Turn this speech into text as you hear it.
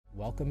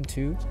Welcome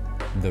to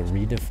the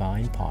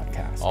Redefine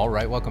podcast. All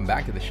right, welcome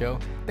back to the show.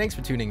 Thanks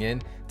for tuning in.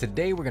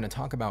 Today, we're going to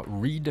talk about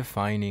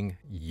redefining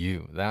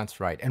you. That's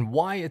right. And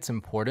why it's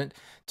important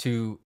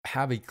to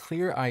have a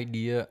clear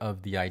idea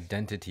of the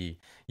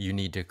identity you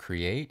need to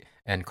create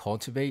and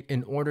cultivate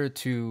in order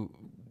to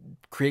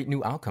create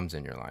new outcomes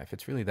in your life.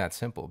 It's really that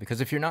simple,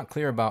 because if you're not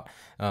clear about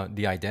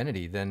the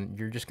identity, then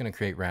you're just going to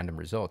create random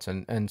results.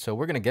 And so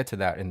we're going to get to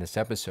that in this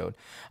episode.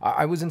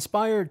 I was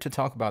inspired to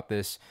talk about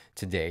this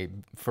today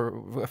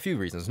for a few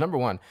reasons. Number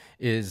one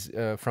is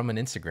from an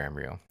Instagram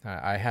reel.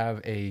 I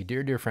have a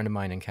dear friend of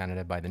mine in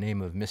Canada by the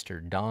name of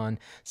Mr. Don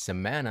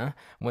Samana.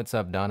 What's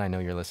up, Don? I know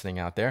you're listening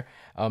out there.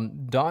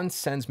 Don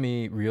sends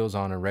me reels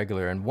on a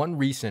regular, and one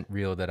recent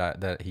reel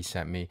that he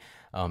sent me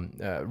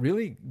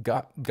really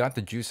got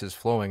the juices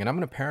flowing, and I'm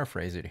going to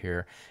paraphrase it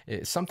here.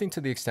 It's something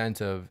to the extent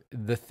of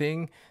the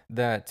thing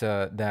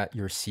that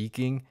you're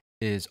seeking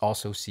is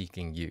also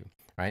seeking you.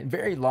 Right?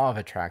 Very law of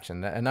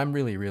attraction, and I'm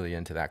really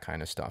into that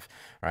kind of stuff,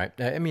 right?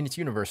 I mean, it's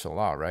universal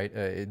law, right?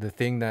 The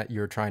thing that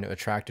you're trying to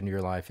attract into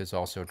your life is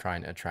also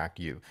trying to attract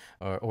you,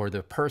 or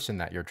the person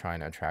that you're trying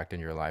to attract in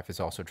your life is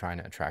also trying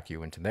to attract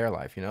you into their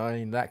life. You know, I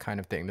mean, that kind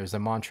of thing. There's a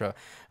mantra.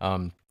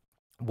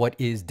 What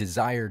is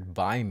desired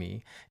by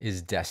me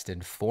is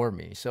destined for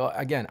me. So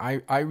again,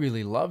 I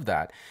really love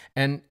that.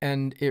 And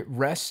it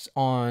rests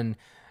on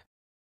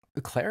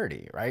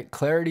clarity, right?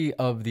 Clarity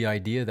of the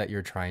idea that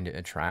you're trying to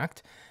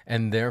attract,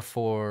 and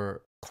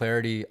therefore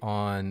clarity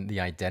on the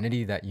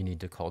identity that you need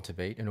to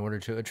cultivate in order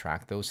to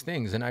attract those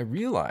things. And I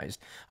realized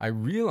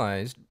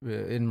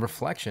in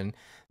reflection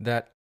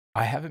that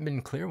I haven't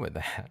been clear with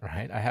that,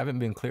 right? I haven't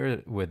been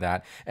clear with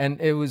that.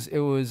 And it was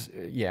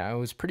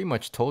pretty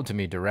much told to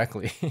me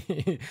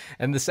directly.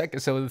 And the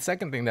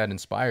second thing that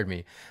inspired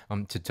me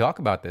to talk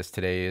about this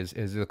today is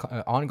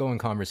the ongoing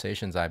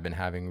conversations I've been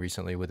having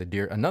recently with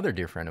another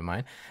dear friend of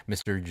mine,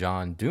 Mr.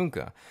 John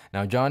Dunka.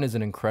 Now, John is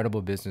an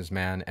incredible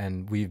businessman,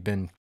 and we've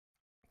been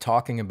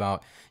talking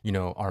about,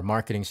 our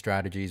marketing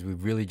strategies.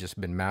 We've really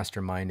just been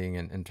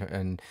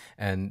masterminding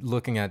and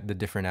looking at the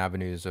different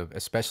avenues of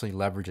especially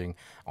leveraging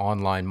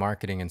online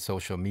marketing and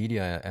social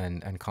media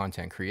and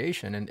content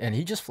creation. And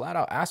he just flat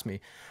out asked me,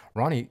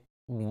 Ronnie,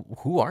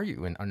 who are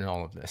you in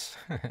all of this?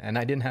 And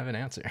I didn't have an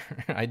answer.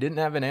 I didn't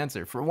have an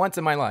answer. For once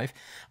in my life,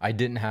 I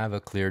didn't have a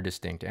clear,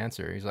 distinct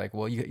answer. He's like,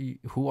 well,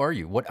 who are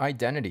you? What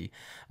identity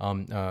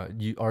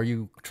are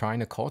you trying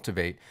to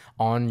cultivate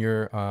on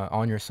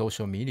your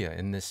social media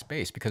in this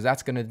space? Because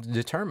that's going to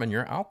determine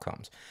your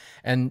outcomes.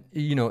 And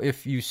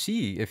if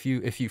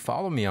you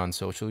follow me on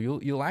social,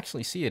 you'll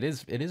actually see it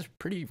is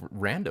pretty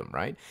random,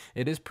 right?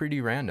 It is pretty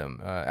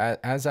random.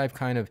 As I've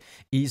kind of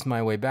eased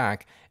my way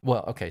back.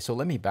 Well, okay, so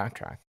let me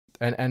backtrack.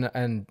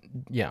 And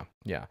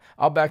yeah,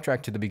 I'll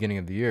backtrack to the beginning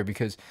of the year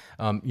because,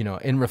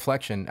 in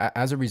reflection,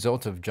 as a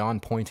result of John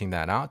pointing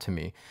that out to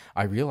me,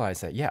 I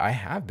realized that, I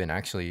have been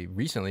actually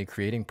recently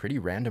creating pretty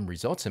random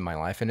results in my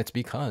life. And it's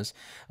because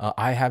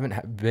I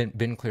haven't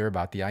been clear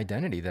about the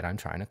identity that I'm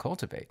trying to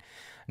cultivate.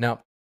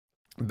 Now,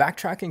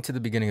 backtracking to the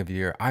beginning of the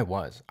year, I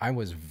was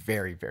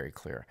very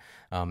clear.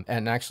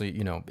 And actually,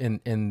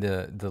 in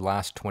the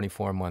last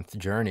 24-month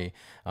journey,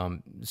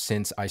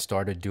 since I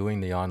started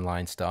doing the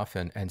online stuff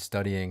and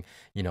studying,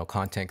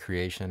 content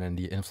creation and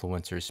the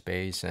influencer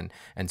space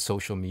and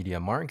social media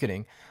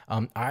marketing,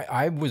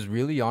 I was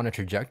really on a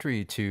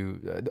trajectory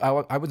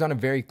I was on a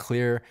very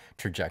clear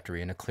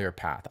trajectory and a clear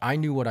path. I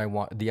knew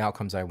the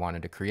outcomes I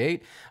wanted to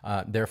create.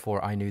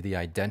 Therefore, I knew the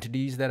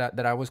identities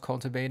that I was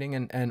cultivating,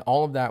 and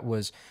all of that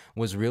was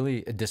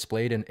really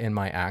displayed in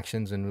my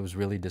actions, and it was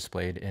really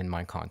displayed in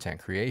my content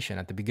creation.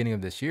 At the beginning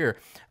of this year,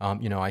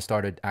 I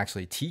started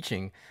actually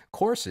teaching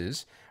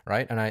courses,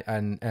 right?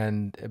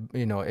 And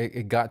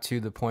it got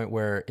to the point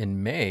where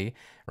in May,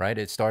 right,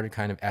 it started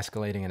kind of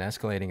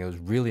escalating. It was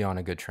really on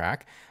a good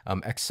track,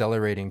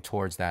 accelerating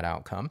towards that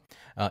outcome.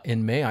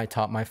 In May, I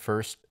taught my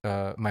first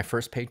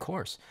paid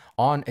course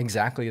on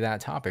exactly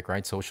that topic,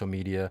 right? Social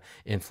media,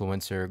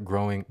 influencer,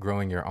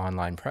 growing your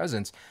online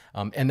presence,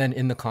 and then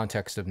in the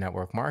context of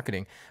network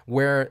marketing,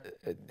 where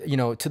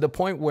to the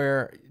point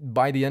where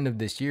by the end of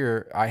this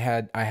year, I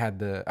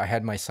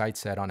had my sights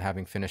set on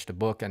having finished a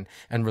book and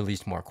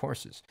released more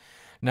courses.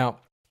 Now,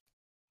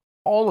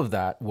 all of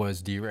that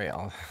was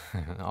derailed.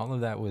 All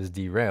of that was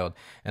derailed.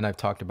 And I've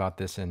talked about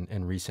this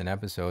in recent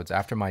episodes.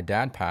 After my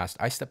dad passed,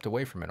 I stepped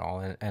away from it all,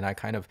 and I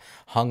kind of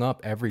hung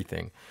up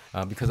everything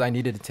because I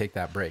needed to take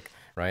that break,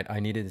 right? I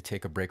needed to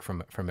take a break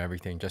from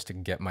everything just to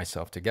get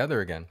myself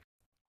together again.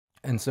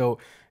 And so,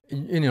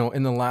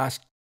 in the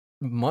last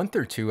month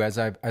or two, as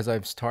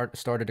I've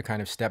started to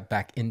kind of step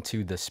back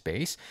into the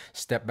space,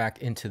 step back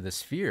into the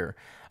sphere,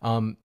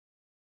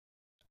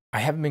 I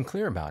haven't been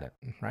clear about it,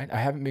 right? I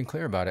haven't been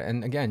clear about it.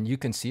 And again, you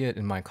can see it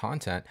in my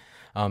content.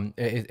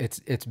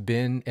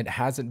 It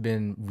hasn't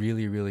been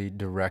really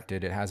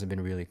directed. It hasn't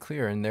been really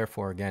clear. And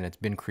therefore, again, it's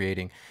been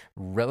creating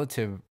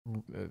relative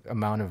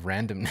amount of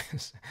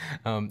randomness,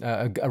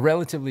 a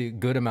relatively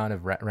good amount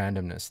of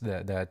randomness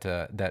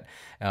that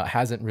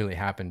hasn't really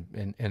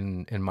happened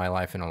in my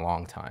life in a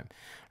long time.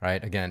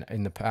 Right. Again,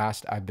 in the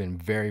past, I've been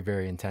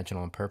very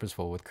intentional and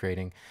purposeful with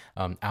creating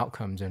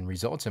outcomes and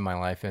results in my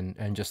life.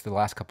 And just the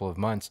last couple of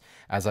months,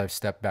 as I've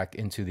stepped back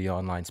into the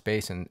online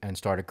space and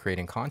started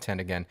creating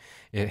content again,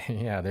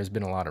 yeah, there's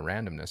been a lot of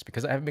randomness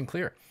because I haven't been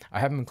clear. I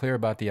haven't been clear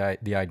about the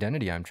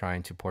identity I'm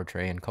trying to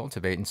portray and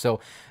cultivate. And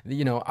so,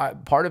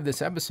 part of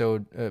this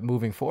episode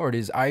moving forward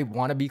is I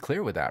want to be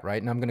clear with that,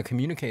 right? And I'm going to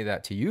communicate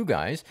that to you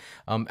guys,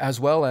 as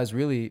well as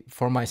really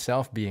for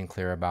myself being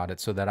clear about it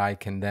so that I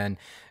can then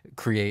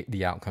create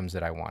the outcomes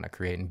that I want to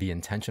create and be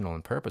intentional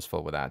and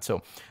purposeful with that.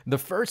 So the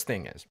first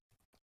thing is,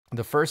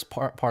 the first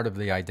part of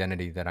the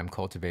identity that I'm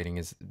cultivating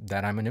is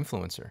that I'm an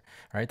influencer,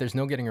 right? There's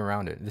no getting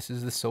around it. This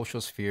is the social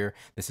sphere.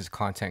 This is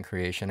content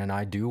creation, and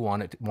I do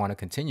want to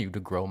continue to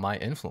grow my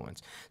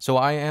influence. So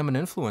I am an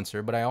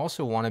influencer, but I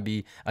also want to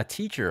be a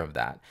teacher of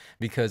that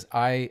because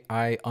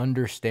I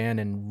understand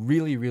and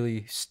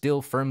really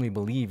still firmly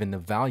believe in the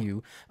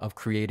value of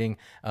creating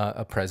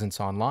a presence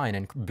online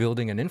and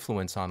building an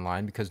influence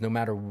online. Because no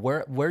matter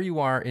where you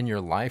are in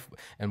your life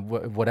and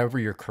whatever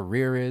your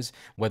career is,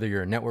 whether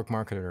you're a network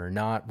marketer or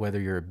not, whether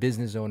you're a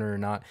business owner or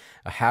not,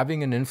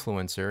 having an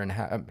influencer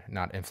and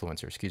not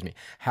influencer, excuse me,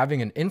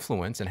 having an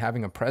influence and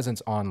having a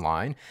presence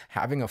online,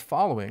 having a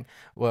following,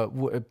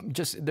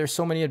 just there's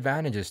so many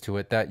advantages to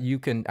it that you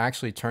can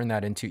actually turn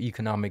that into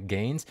economic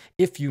gains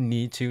if you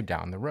need to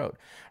down the road,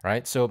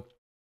 right? So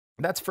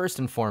that's first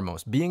and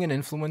foremost, being an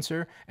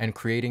influencer and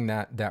creating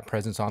that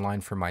presence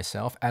online for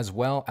myself, as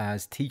well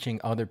as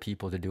teaching other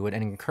people to do it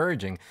and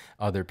encouraging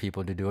other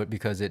people to do it,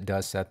 because it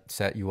does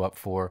set you up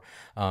for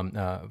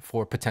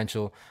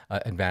potential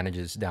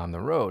advantages down the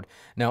road.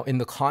 Now, in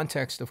the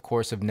context, of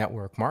course, of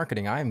network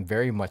marketing, I am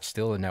very much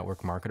still a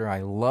network marketer.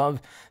 I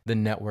love the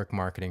network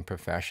marketing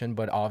profession,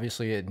 but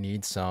obviously it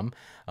needs some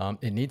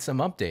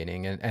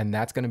updating, and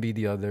that's going to be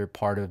the other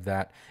part of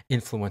that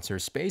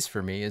influencer space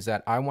for me, is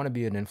that I want to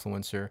be an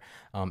influencer.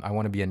 I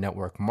want to be a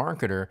network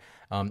marketer,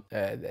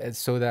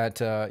 so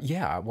that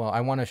I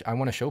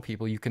want to show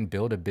people you can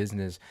build a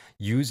business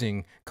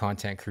using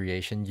content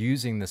creation,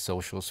 using the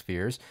social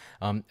spheres,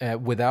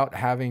 without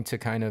having to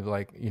kind of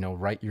like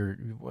write your.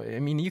 I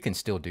mean, you can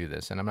still do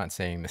this, and I'm not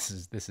saying this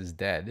is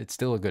dead. It's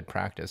still a good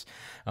practice,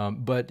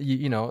 but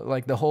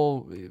like the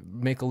whole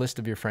make a list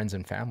of your friends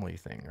and family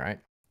thing, right?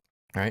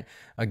 Right.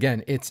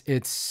 Again,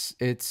 it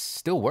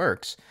still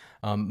works,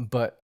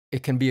 but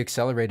it can be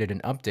accelerated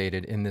and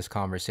updated in this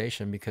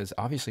conversation because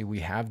obviously we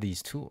have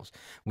these tools.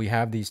 We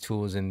have these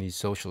tools in these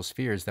social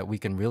spheres that we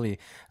can really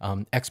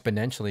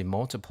exponentially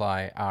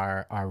multiply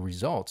our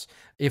results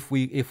if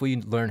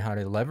we learn how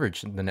to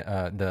leverage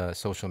the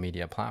social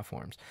media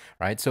platforms,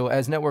 right? So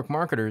as network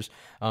marketers,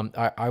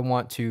 I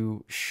want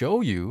to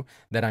show you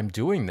that I'm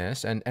doing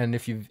this, and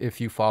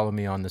if you follow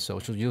me on the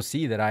socials, you'll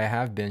see that I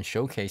have been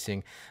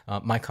showcasing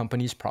my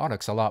company's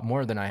products a lot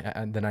more than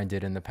I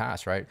did in the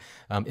past, right?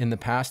 In the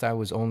past, I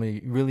was only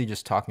really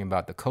just talking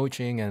about the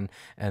coaching and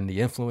the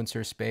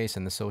influencer space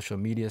and the social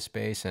media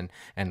space and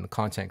the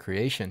content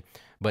creation.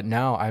 But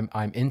now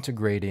I'm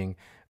integrating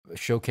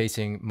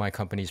showcasing my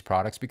company's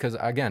products because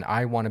again,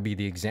 I want to be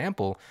the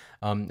example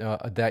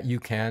that you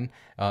can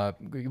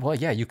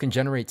you can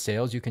generate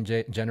sales, you can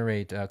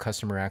generate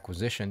customer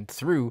acquisition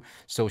through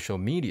social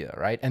media,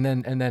 right? And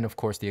then of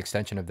course the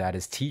extension of that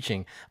is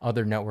teaching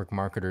other network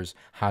marketers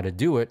how to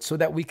do it so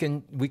that we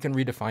can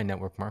redefine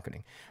network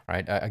marketing,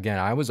 right? Again,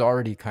 I was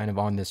already kind of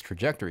on this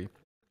trajectory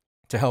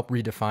to help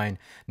redefine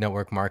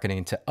network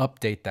marketing, to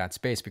update that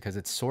space because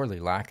it's sorely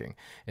lacking.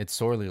 It's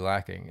sorely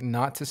lacking.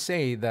 Not to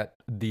say that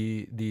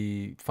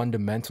the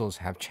fundamentals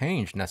have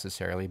changed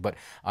necessarily, but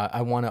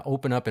I want to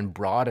open up and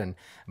broaden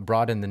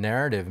the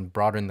narrative and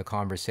broaden the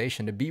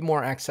conversation to be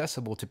more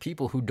accessible to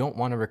people who don't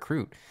want to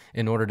recruit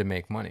in order to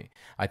make money.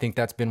 I think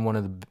that's been one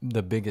of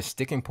the biggest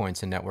sticking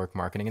points in network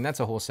marketing, and that's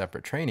a whole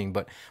separate training.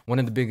 But one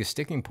of the biggest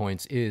sticking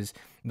points is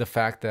the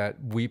fact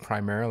that we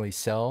primarily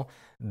sell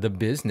the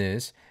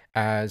business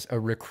as a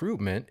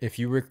recruitment. If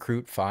you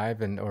recruit five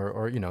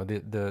or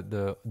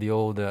the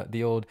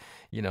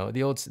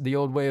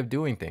old way of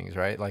doing things,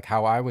 right? Like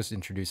how I was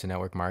introduced to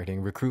network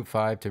marketing, recruit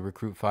five to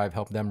recruit five,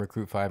 help them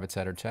recruit five, et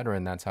cetera,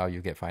 and that's how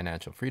you get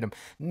financial freedom.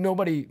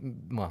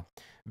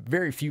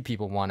 Very few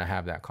people want to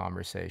have that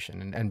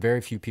conversation, and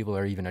very few people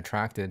are even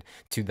attracted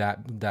to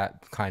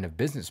that kind of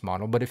business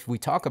model. But if we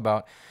talk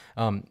about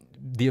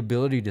the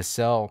ability to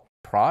sell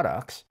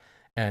products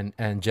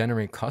and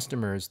generate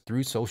customers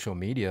through social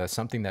media,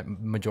 something that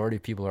majority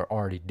of people are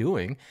already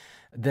doing,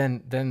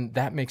 then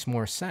that makes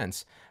more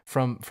sense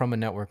from a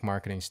network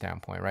marketing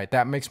standpoint, right?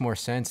 That makes more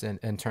sense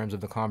in terms of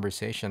the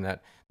conversation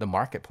that the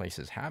marketplace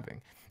is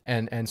having.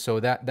 And so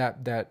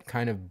that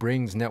kind of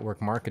brings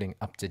network marketing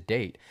up to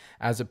date,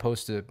 as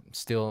opposed to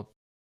still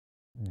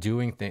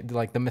doing things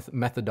like the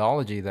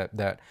methodology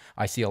that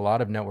I see a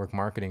lot of network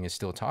marketing is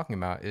still talking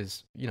about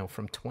is,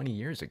 from 20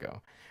 years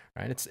ago,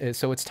 right?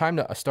 So it's time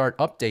to start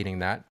updating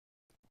that.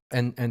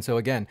 And so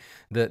again,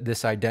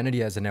 this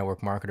identity as a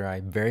network marketer,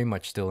 I very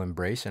much still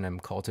embrace and I'm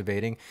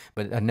cultivating.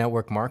 But a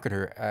network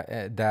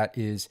marketer that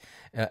is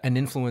an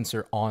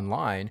influencer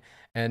online,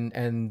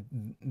 and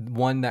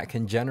one that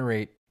can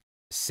generate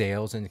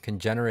sales and can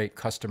generate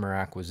customer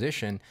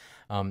acquisition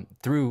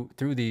through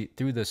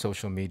the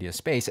social media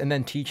space, and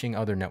then teaching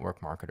other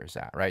network marketers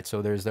that, right?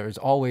 So there's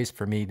always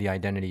for me the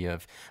identity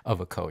of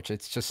a coach.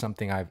 It's just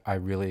something I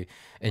really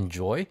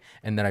enjoy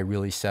and that I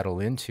really settle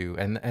into,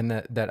 and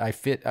that I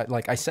fit,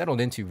 like I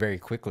settled into very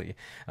quickly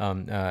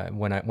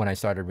when I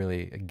started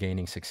really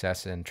gaining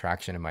success and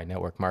traction in my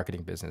network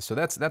marketing business. So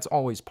that's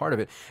always part of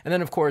it. And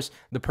then of course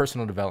the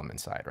personal development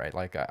side, right?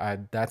 Like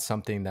that's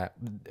something that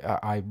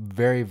I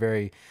very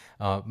very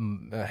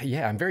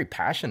yeah, I'm very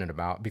passionate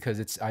about,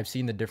 because I've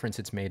seen the difference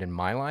it's made in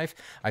my life.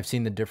 I've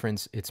seen the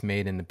difference it's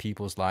made in the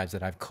people's lives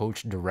that I've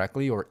coached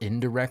directly or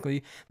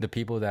indirectly, the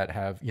people that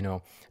have,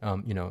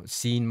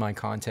 seen my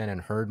content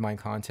and heard my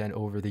content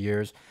over the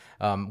years,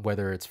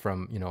 whether it's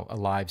from, a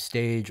live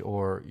stage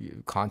or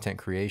content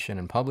creation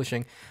and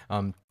publishing.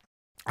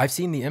 I've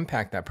seen the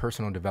impact that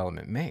personal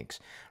development makes,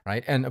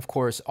 right? And of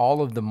course,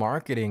 all of the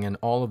marketing and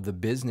all of the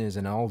business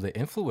and all the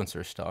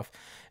influencer stuff,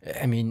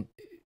 I mean,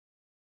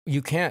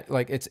 you can't,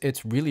 like,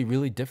 it's really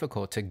really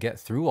difficult to get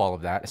through all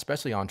of that,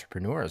 especially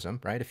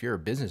entrepreneurism, right? If you're a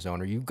business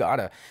owner, you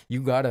gotta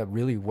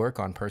really work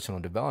on personal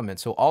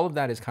development. So all of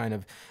that is kind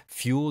of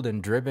fueled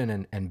and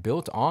driven and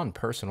built on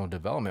personal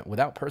development.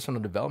 Without personal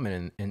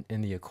development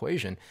in the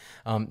equation,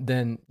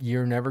 then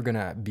you're never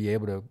gonna be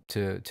able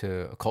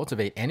to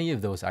cultivate any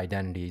of those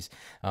identities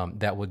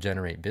that will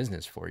generate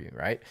business for you,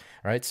 right?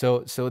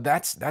 So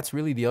that's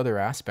really the other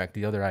aspect,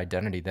 the other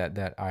identity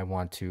that I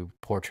want to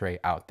portray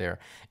out there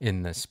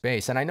in this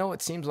space. And I know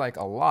it seems like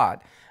a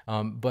lot,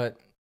 but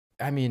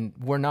I mean,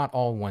 we're not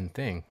all one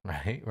thing,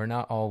 right? We're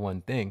not all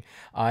one thing.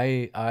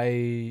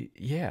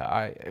 Yeah,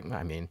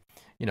 I mean,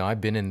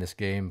 I've been in this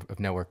game of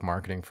network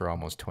marketing for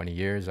almost 20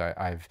 years.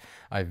 I've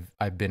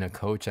been a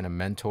coach and a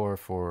mentor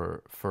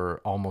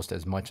for almost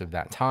as much of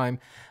that time.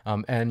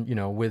 And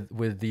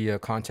with the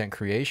content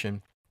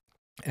creation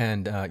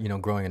and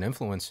growing an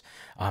influence,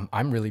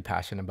 I'm really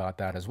passionate about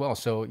that as well.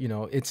 So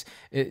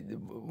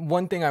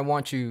one thing I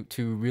want you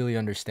to really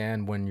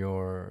understand when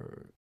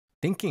you're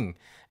thinking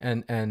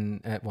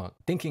well,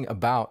 thinking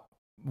about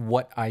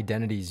what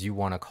identities you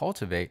want to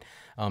cultivate.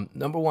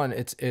 Number one,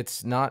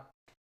 it's not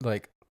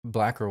like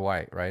black or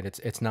white, right?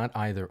 It's not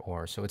either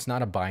or. So it's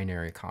not a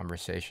binary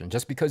conversation.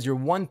 Just because you're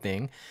one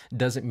thing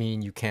doesn't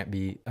mean you can't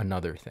be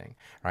another thing,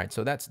 right?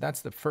 So that's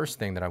the first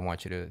thing that I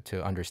want you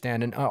to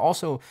understand. And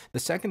also the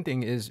second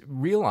thing is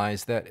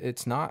realize that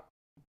it's not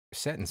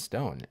set in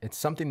stone. It's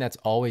something that's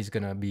always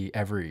going to be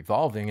ever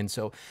evolving. And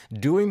so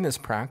doing this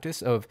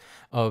practice of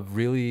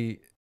really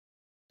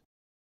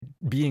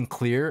being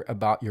clear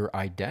about your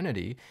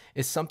identity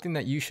is something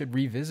that you should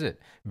revisit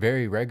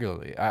very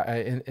regularly.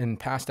 In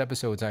past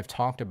episodes, I've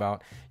talked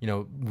about,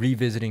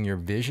 revisiting your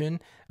vision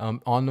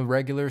on the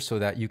regular, so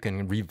that you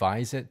can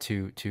revise it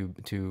so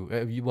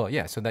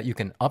that you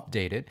can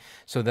update it,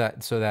 so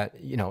that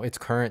it's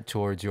current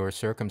towards your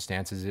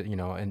circumstances,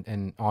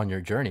 and on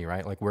your journey,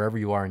 right? Like wherever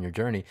you are in your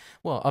journey,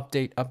 well,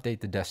 update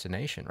the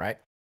destination, right?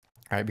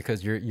 Right,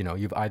 because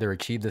you've either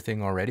achieved the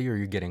thing already or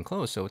you're getting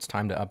close, so it's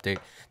time to update,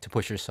 to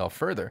push yourself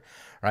further,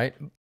 right?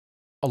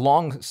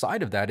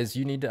 Alongside of that is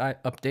you need to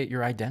update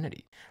your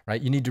identity,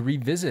 right? You need to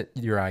revisit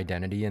your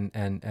identity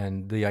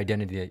and the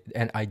identity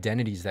and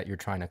identities that you're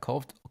trying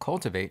to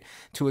cultivate,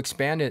 to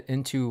expand it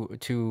into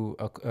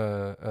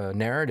a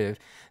narrative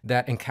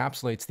that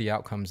encapsulates the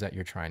outcomes that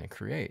you're trying to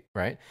create,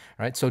 right?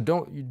 So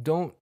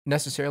don't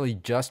necessarily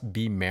just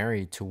be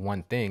married to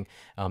one thing.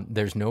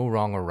 There's no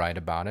wrong or right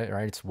about it,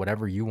 right? It's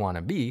whatever you want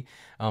to be.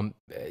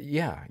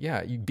 Yeah,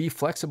 you be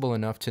flexible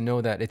enough to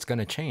know that it's going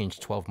to change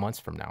 12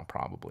 months from now,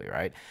 probably,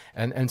 right?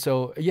 And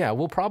so, yeah,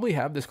 we'll probably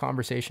have this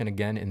conversation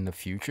again in the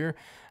future,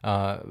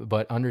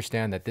 but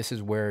understand that this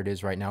is where it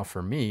is right now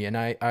for me. And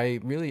I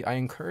really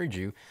encourage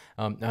you,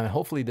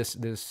 hopefully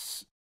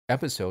this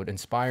episode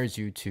inspires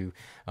you to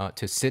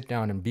sit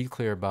down and be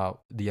clear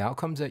about the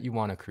outcomes that you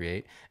want to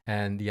create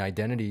and the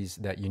identities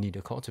that you need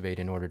to cultivate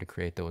in order to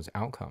create those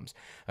outcomes.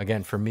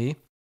 Again, for me,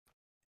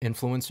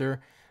 influencer,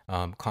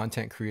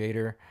 content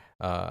creator,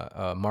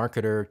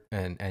 marketer,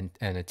 and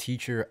a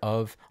teacher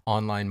of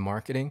online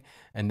marketing.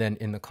 And then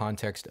in the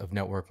context of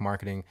network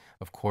marketing,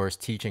 of course,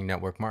 teaching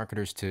network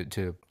marketers to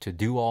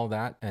do all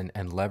that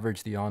and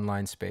leverage the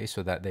online space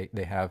so that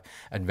they have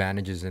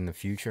advantages in the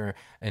future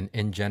and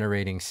in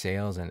generating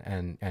sales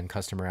and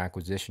customer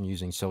acquisition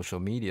using social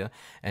media,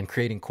 and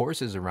creating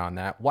courses around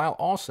that, while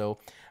also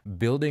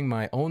building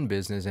my own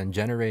business and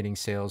generating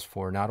sales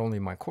for not only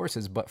my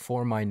courses, but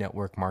for my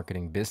network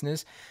marketing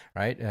business,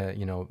 right?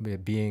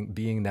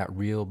 Being that that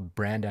real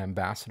brand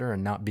ambassador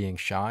and not being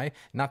shy.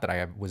 Not that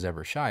I was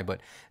ever shy, but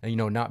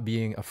not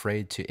being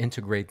afraid to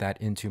integrate that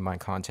into my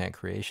content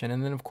creation.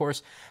 And then of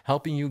course,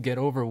 helping you get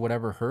over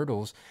whatever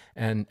hurdles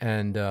and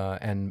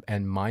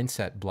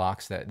mindset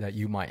blocks that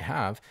you might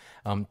have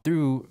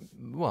through,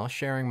 well,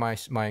 sharing my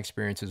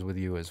experiences with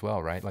you as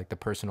well, right? Like the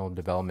personal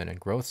development and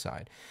growth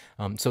side.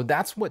 So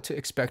that's what to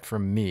expect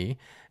from me.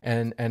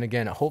 And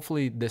again,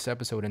 hopefully this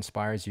episode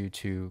inspires you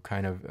to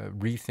kind of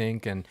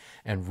rethink and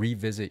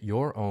revisit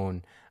your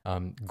own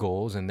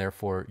goals, and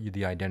therefore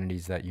the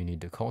identities that you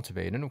need to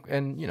cultivate. And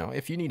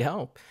if you need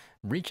help,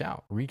 reach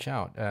out.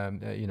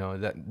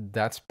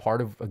 That's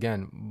part of,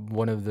 again,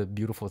 one of the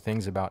beautiful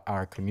things about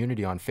our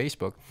community on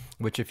Facebook,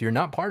 which if you're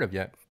not part of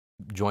yet,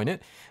 join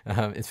it.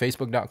 It's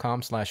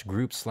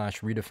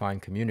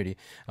facebook.com/groups/redefine community.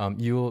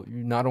 You'll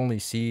not only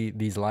see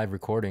these live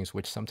recordings,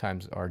 which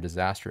sometimes are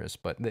disastrous,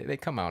 but they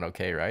come out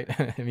okay, right?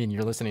 I mean,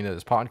 you're listening to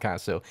this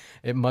podcast, so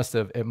it must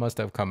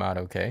have come out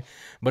okay.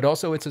 But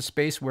also it's a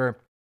space where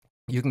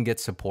you can get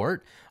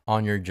support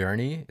on your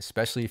journey,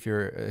 especially if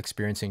you're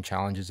experiencing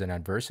challenges and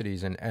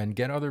adversities, and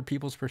get other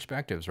people's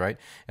perspectives, right?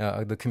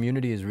 The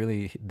community is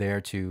really there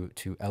to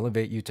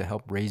elevate you, to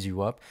help raise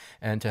you up,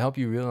 and to help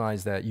you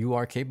realize that you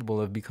are capable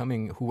of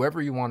becoming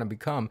whoever you want to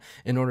become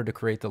in order to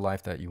create the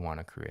life that you want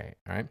to create,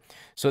 right?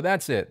 So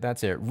that's it.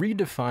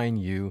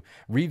 Redefine you,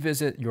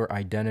 revisit your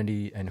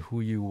identity and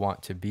who you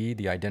want to be,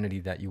 the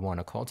identity that you want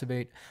to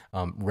cultivate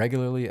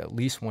regularly, at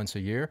least once a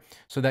year,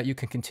 so that you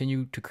can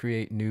continue to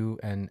create new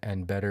and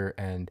better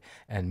and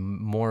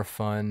more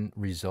fun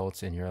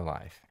results in your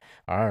life.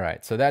 All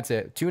right, so that's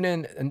it. Tune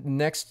in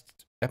next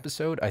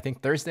episode, I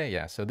think Thursday.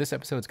 Yeah, so this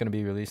episode is going to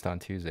be released on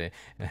Tuesday.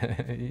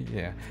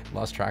 Yeah,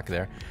 lost track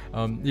there.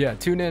 Yeah,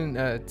 tune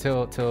in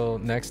till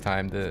next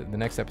time. The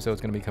next episode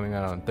is going to be coming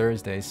out on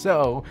Thursday.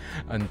 So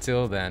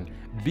until then,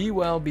 be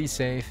well, be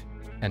safe,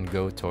 and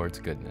go towards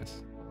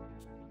goodness.